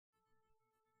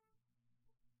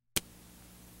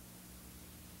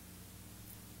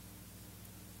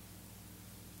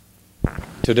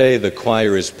Today, the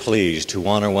choir is pleased to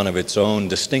honor one of its own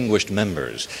distinguished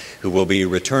members who will be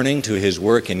returning to his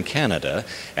work in Canada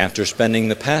after spending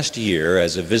the past year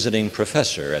as a visiting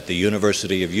professor at the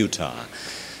University of Utah.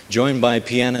 Joined by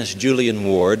pianist Julian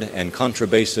Ward and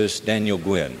contrabassist Daniel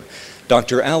GWIN,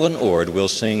 Dr. Alan Ord will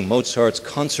sing Mozart's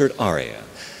concert aria,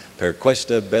 Per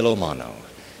questa bello mano.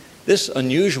 This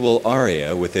unusual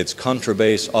aria, with its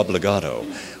contrabass obbligato,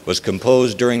 was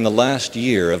composed during the last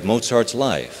year of Mozart's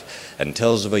life and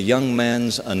tells of a young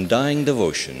man's undying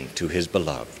devotion to his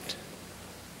beloved.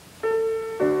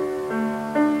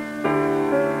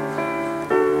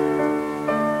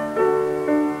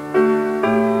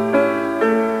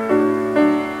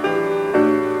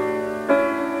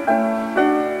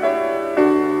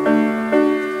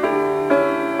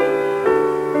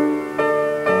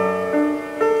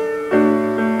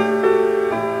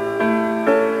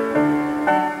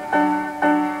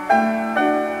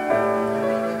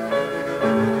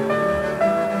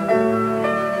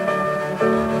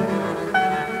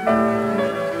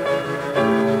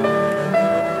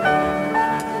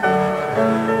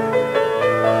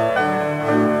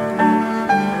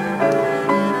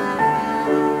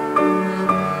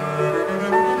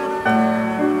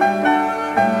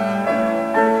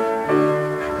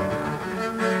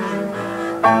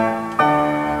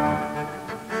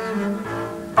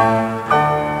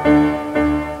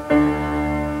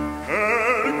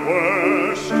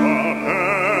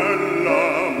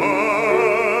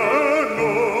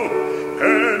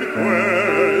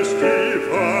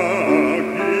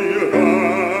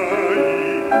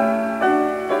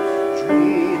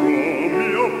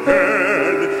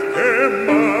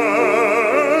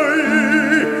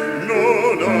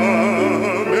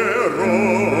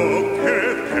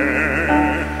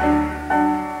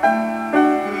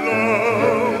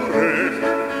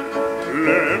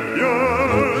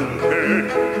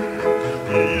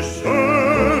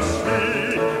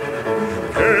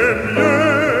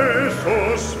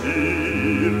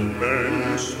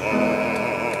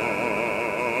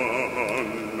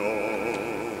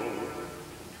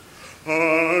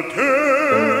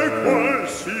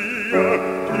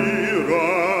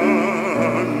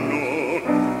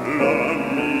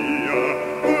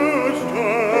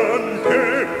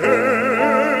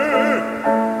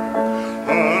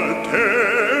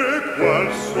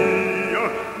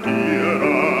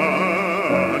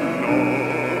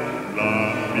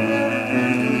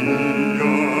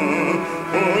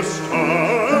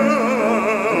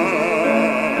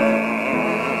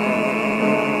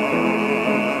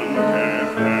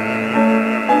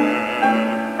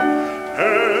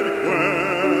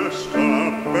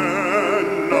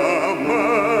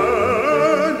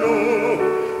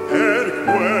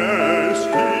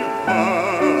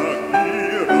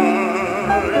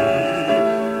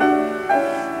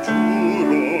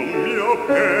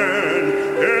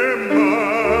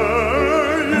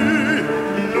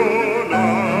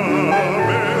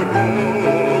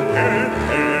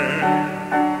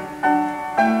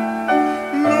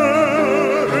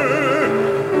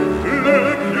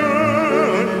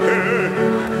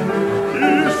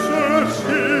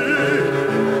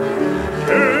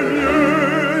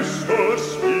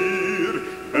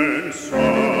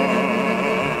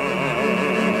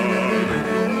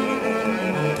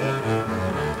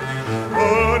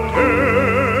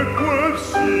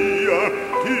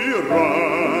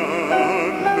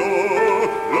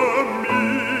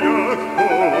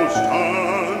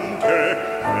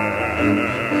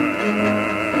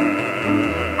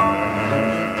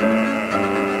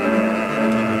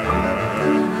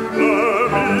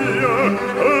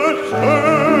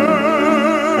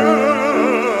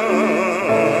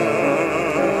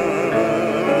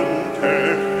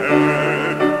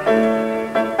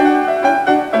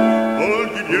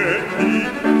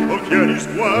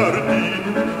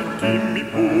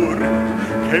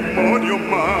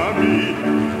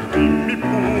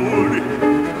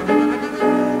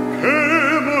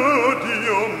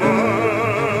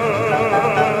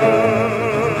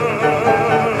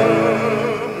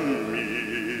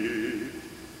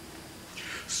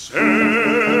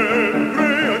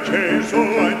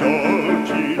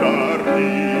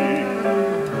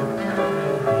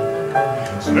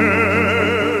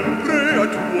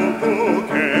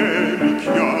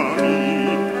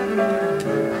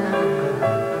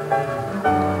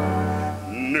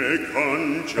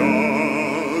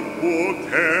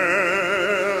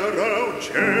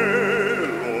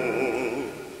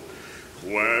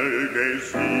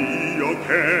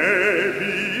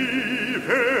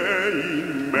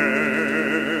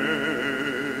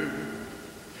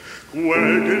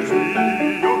 Quel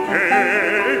desio che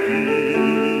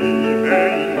vive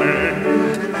in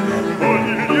me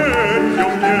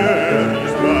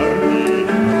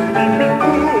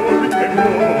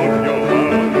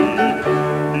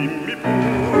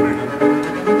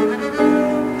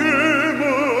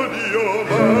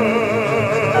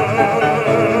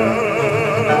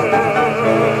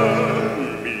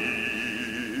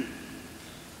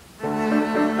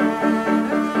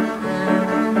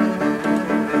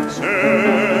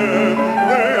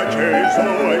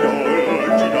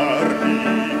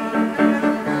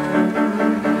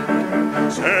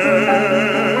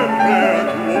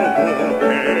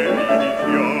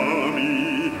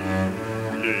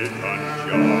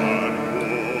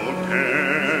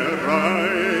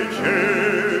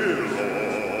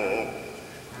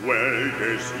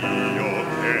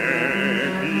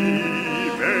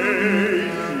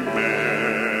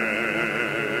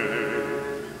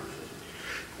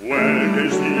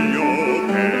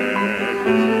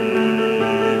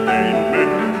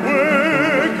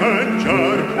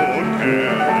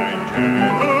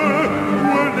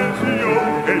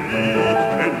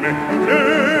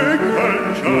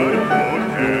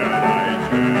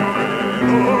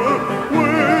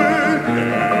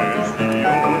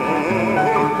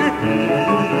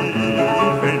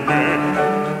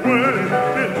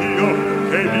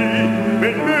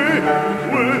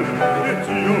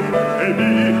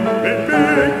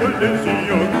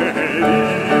Well,